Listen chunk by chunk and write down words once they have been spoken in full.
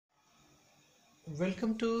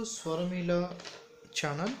Welcome to SWARAMELA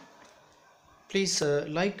channel. Please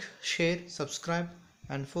like, share, subscribe,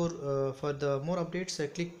 and for the more updates,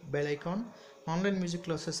 click bell icon. Online music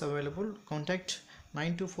classes available. Contact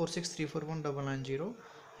 9246341990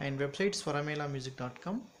 and website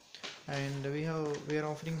swaramelamusic.com. And we are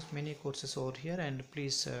offering many courses over here. And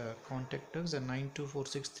please contact us at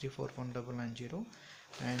 9246341990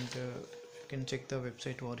 and you can check the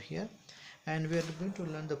website over here. And we are going to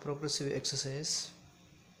learn the progressive exercise.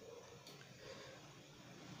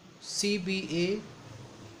 CBA,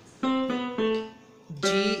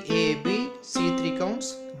 GAB, C3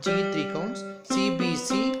 counts, G3 counts,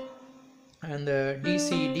 CBC, and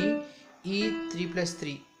DCD, E3 plus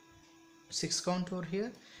 3, 6 count over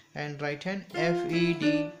here, and right hand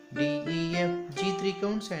FED, DEF, G3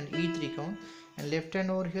 counts and E3 count, and left hand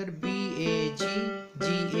over here BAG,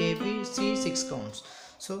 GAB, C 6 counts.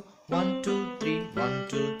 So 1 2 3 1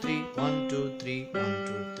 2 3 1 2 3 1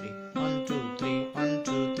 2 3 1 2 3 1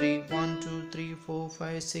 2 3 1 2 3 4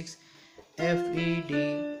 5 6 FED,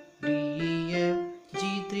 DEF,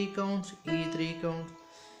 G3 counts, E3 counts,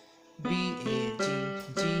 BAG,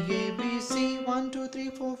 GAB, C 1 2 3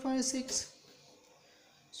 4 5 6.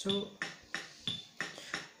 So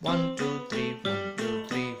 1 2 3 1 2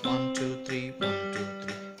 3 1 2 3 1 2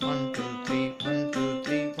 3 1 2 3 1 2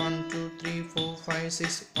 3 1 2 3 4 5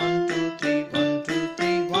 6 1 2 3 1 2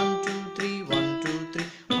 3 1 2 3 1 2 3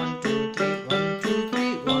 1 2 3 1 2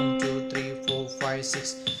 3 1 2 3 4 5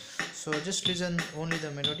 6. So just listen only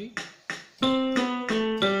the melody.